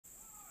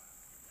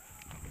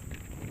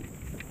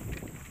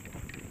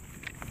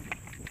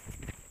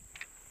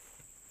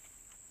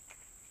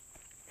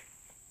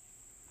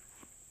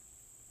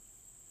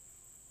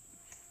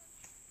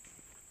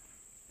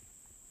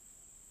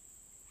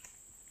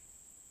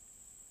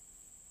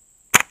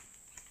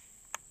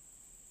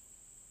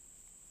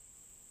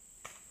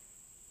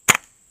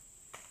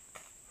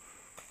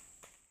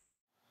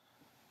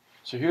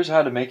So here's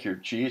how to make your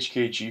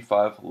GHK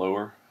G5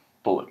 Lower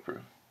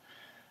bulletproof.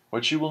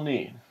 What you will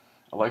need: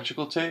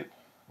 electrical tape,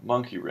 a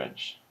monkey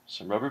wrench,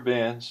 some rubber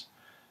bands,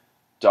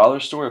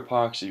 dollar store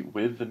epoxy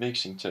with the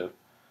mixing tip,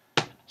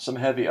 some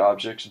heavy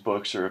objects,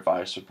 books or a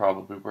vise would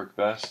probably work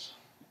best,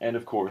 and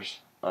of course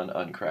an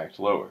uncracked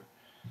lower.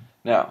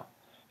 Now,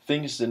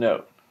 things to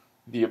note: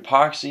 the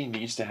epoxy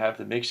needs to have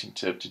the mixing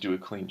tip to do a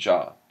clean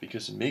job,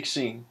 because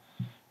mixing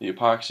the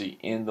epoxy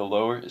in the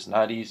lower is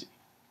not easy.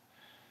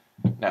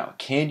 Now,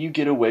 can you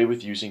get away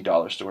with using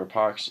dollar store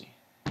epoxy?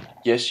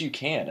 Yes, you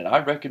can, and I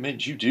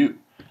recommend you do.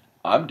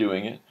 I'm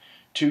doing it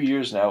 2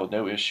 years now with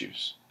no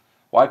issues.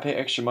 Why pay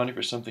extra money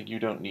for something you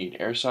don't need?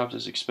 Airsoft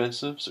is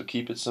expensive, so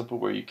keep it simple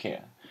where you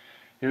can.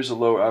 Here's a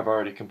lower I've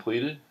already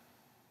completed.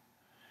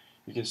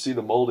 You can see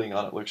the molding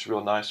on it looks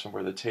real nice from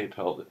where the tape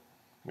held it.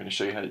 I'm going to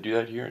show you how to do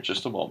that here in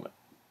just a moment.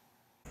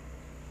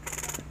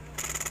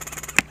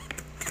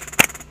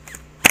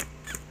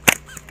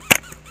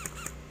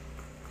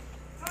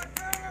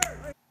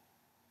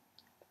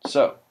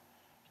 So,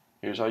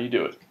 here's how you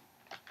do it.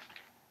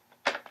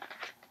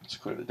 Let's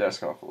clear the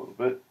desk off a little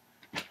bit.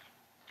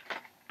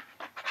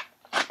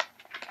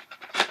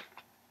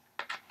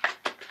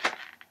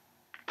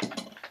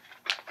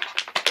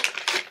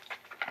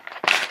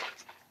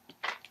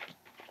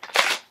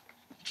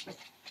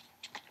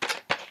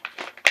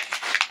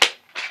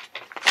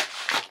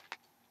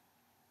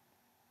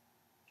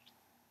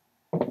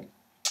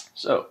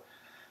 So,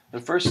 the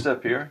first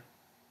step here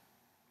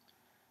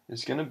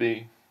is going to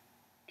be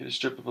get a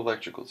strip of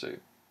electrical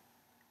tape.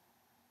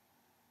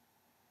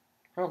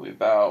 Probably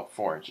about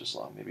 4 inches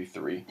long, maybe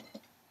 3.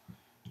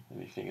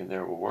 Anything in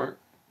there will work.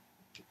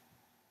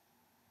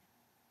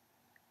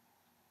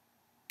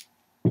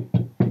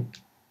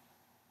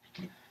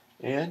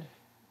 And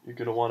you're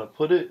going to want to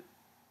put it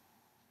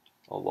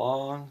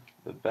along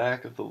the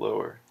back of the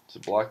lower to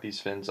block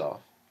these fins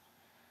off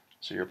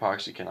so your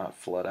epoxy cannot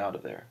flood out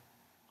of there.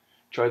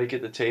 Try to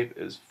get the tape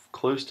as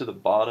close to the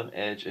bottom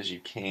edge as you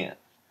can.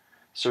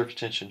 Surface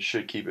tension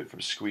should keep it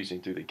from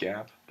squeezing through the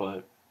gap,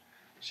 but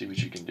see what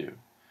you can do.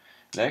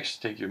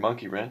 Next, take your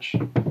monkey wrench,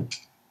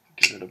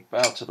 get it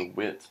about to the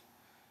width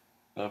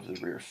of the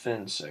rear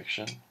fin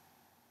section,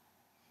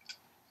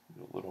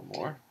 a little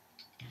more,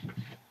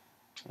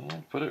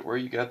 and put it where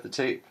you got the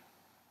tape.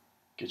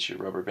 Get your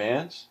rubber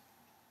bands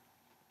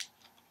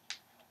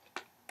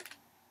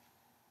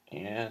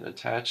and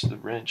attach the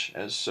wrench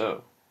as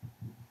so.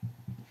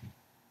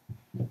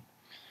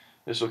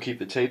 This will keep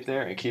the tape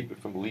there and keep it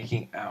from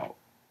leaking out.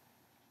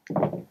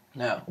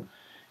 Now,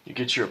 you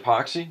get your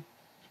epoxy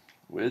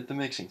with the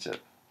mixing tip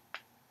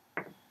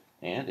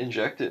and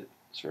inject it.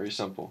 It's very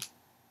simple.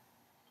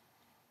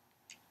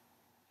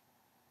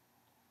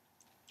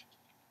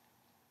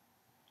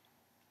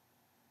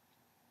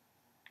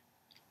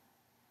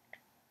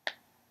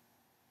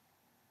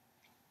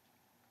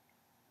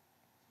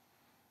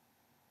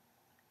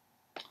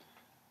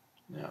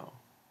 Now,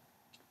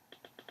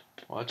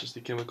 watch as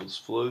the chemicals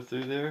flow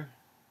through there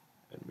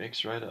and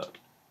mix right up.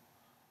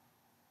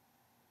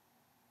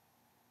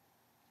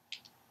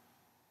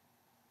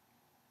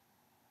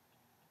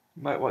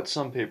 You might want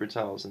some paper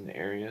towels in the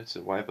area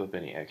to wipe up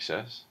any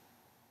excess.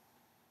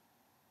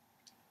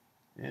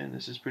 And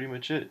this is pretty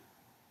much it.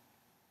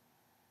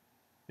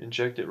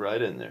 Inject it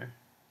right in there.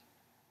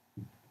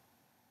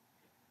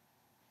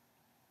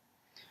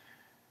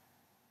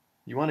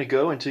 You want to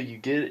go until you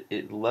get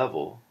it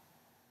level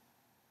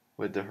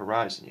with the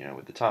horizon,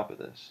 with the top of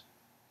this.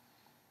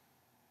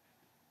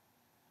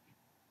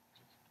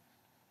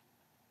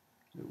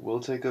 It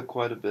will take up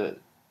quite a bit.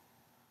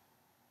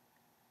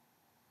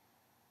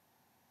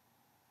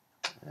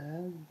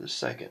 And the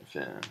second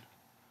fin.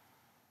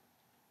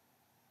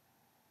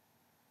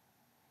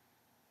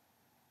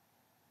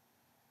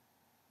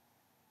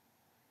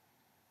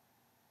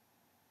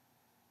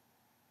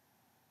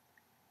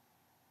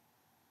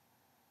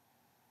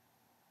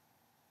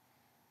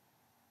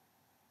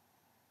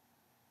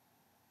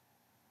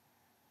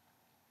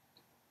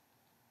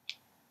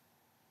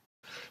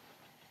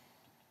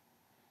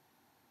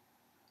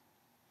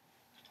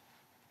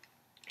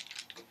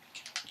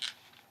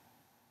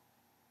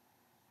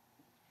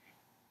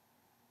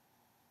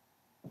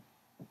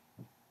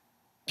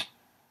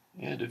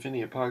 And if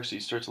any epoxy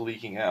starts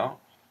leaking out,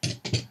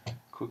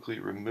 quickly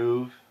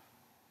remove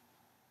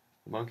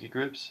the monkey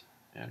grips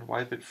and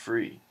wipe it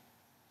free.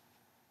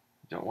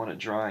 You don't want it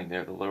drying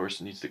there. The lower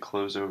needs to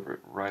close over it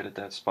right at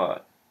that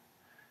spot.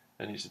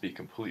 That needs to be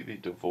completely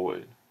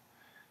devoid.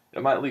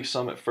 It might leak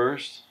some at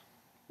first.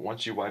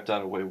 Once you wiped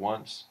out away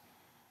once,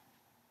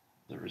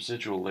 the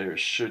residual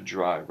layers should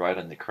dry right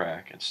on the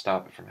crack and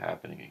stop it from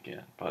happening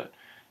again. But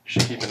you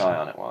should keep an eye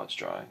on it while it's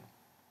drying.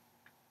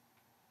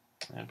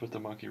 And put the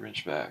monkey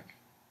wrench back.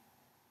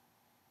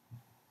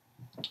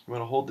 You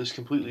want to hold this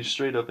completely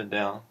straight up and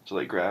down to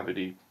let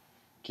gravity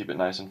keep it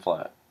nice and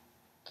flat.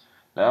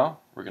 Now,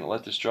 we're going to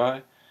let this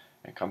dry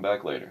and come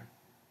back later.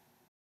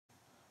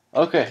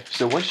 Okay,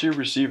 so once your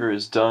receiver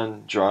is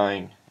done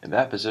drying in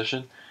that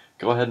position,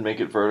 Go ahead and make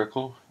it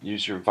vertical.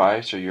 Use your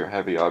vise or your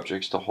heavy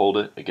objects to hold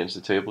it against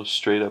the table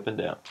straight up and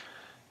down.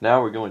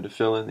 Now we're going to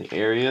fill in the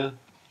area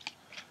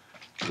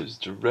that is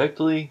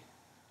directly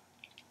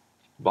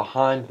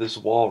behind this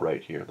wall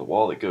right here, the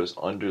wall that goes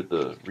under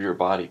the rear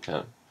body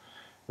pin.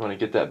 You want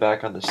to get that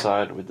back on the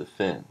side with the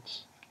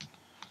fins.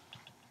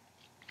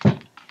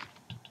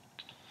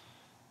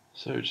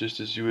 So just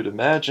as you would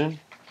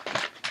imagine,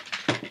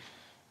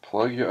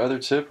 plug your other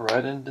tip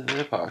right into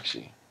the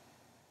epoxy.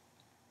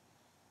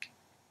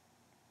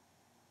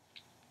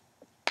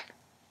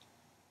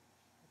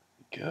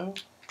 Go.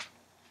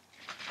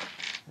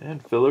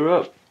 And fill her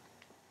up.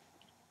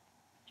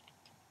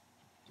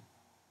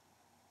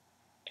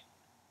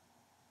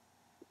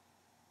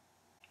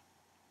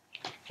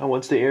 Now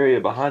once the area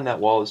behind that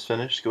wall is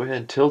finished, go ahead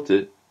and tilt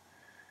it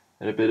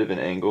at a bit of an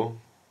angle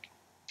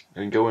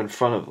and go in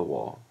front of the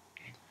wall.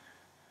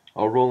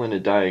 I'll roll in a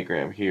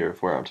diagram here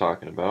of where I'm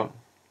talking about.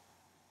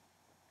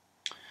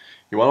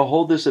 You want to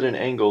hold this at an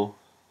angle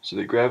so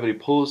that gravity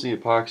pulls the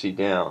epoxy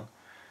down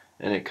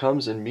and it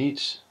comes and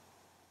meets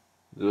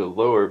the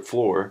lower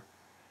floor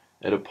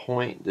at a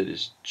point that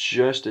is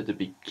just at the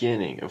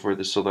beginning of where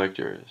the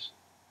selector is,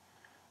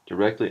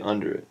 directly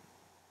under it.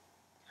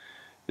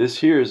 This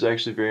here is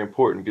actually very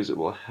important because it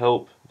will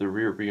help the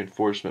rear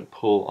reinforcement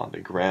pull on the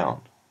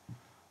ground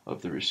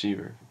of the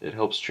receiver. It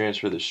helps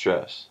transfer the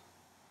stress.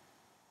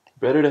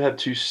 Better to have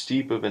too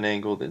steep of an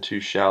angle than too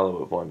shallow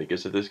of one,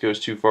 because if this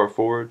goes too far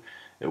forward,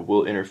 it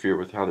will interfere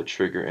with how the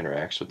trigger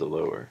interacts with the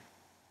lower.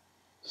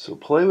 So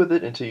play with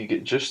it until you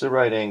get just the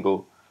right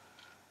angle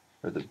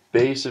where the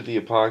base of the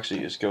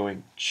epoxy is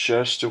going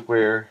just to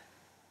where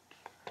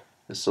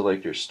the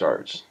selector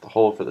starts, the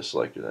hole for the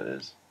selector, that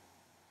is.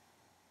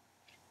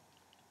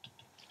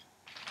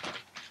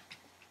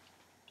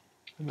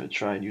 I'm going to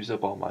try and use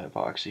up all my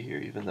epoxy here,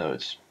 even though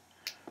it's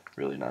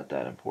really not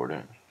that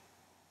important.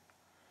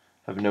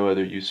 I have no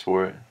other use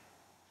for it.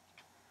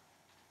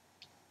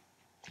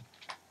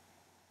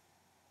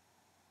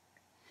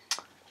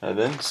 And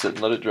then sit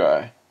and let it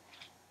dry.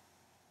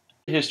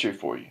 History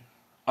for you.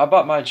 I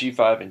bought my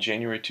G5 in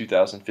January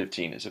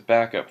 2015 as a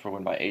backup for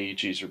when my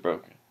AEGs were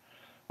broken.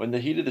 When the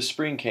heat of the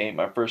spring came,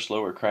 my first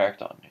lower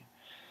cracked on me.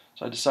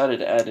 So I decided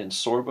to add in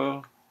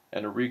Sorbo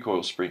and a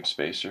recoil spring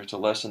spacer to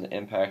lessen the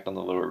impact on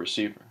the lower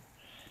receiver.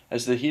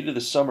 As the heat of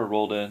the summer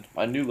rolled in,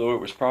 my new lower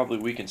was probably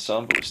weakened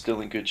some, but was still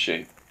in good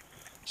shape.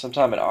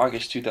 Sometime in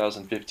August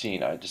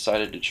 2015, I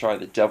decided to try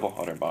the Devil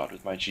Hunter mod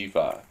with my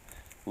G5.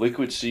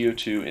 Liquid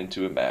CO2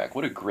 into a mag.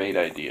 What a great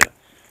idea.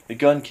 The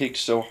gun kicked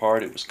so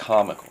hard it was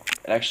comical.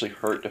 It actually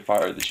hurt to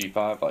fire the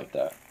G5 like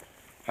that.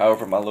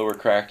 However, my lower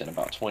cracked in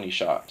about 20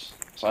 shots,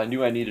 so I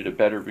knew I needed a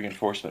better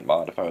reinforcement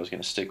mod if I was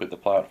going to stick with the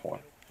platform.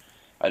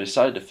 I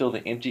decided to fill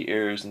the empty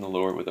areas in the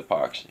lower with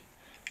epoxy.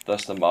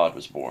 Thus the mod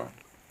was born.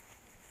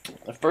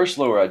 The first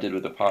lower I did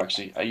with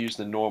epoxy, I used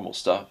the normal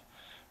stuff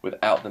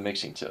without the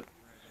mixing tip.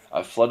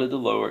 I flooded the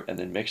lower and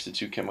then mixed the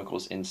two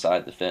chemicals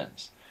inside the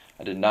fins.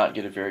 I did not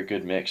get a very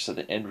good mix, so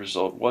the end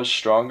result was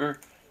stronger,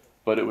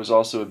 but it was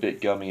also a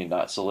bit gummy and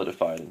not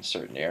solidified in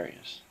certain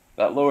areas.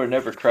 That lower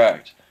never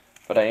cracked,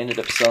 but I ended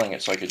up selling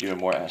it so I could do a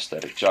more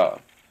aesthetic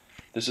job.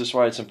 This is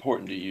why it's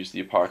important to use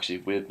the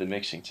epoxy with the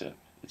mixing tip.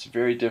 It's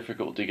very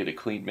difficult to get a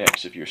clean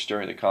mix if you're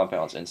stirring the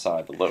compounds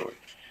inside the lower.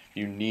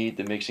 You need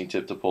the mixing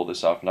tip to pull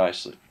this off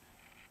nicely.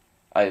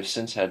 I have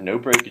since had no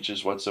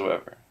breakages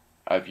whatsoever.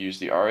 I've used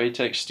the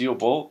RA-Tech steel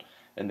bolt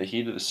in the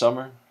heat of the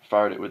summer,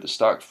 fired it with the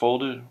stock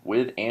folded,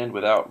 with and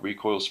without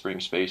recoil spring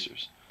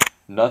spacers.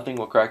 Nothing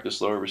will crack this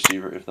lower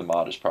receiver if the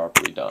mod is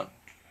properly done.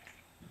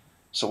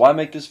 So why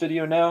make this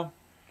video now?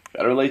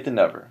 Better late than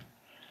never.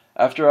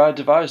 After I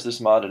devised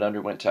this mod, it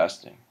underwent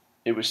testing.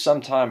 It was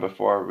some time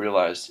before I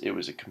realized it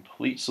was a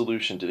complete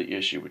solution to the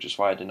issue, which is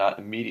why I did not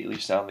immediately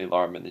sound the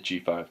alarm in the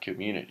G5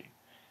 community.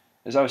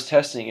 As I was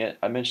testing it,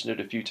 I mentioned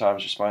it a few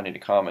times responding to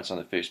comments on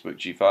the Facebook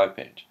G5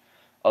 page.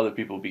 Other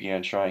people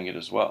began trying it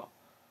as well.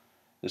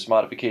 This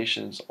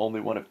modification is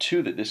only one of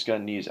two that this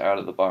gun needs out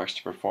of the box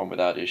to perform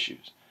without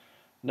issues.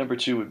 Number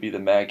two would be the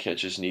mag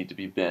catches need to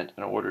be bent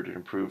in order to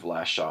improve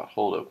last shot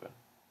holdover.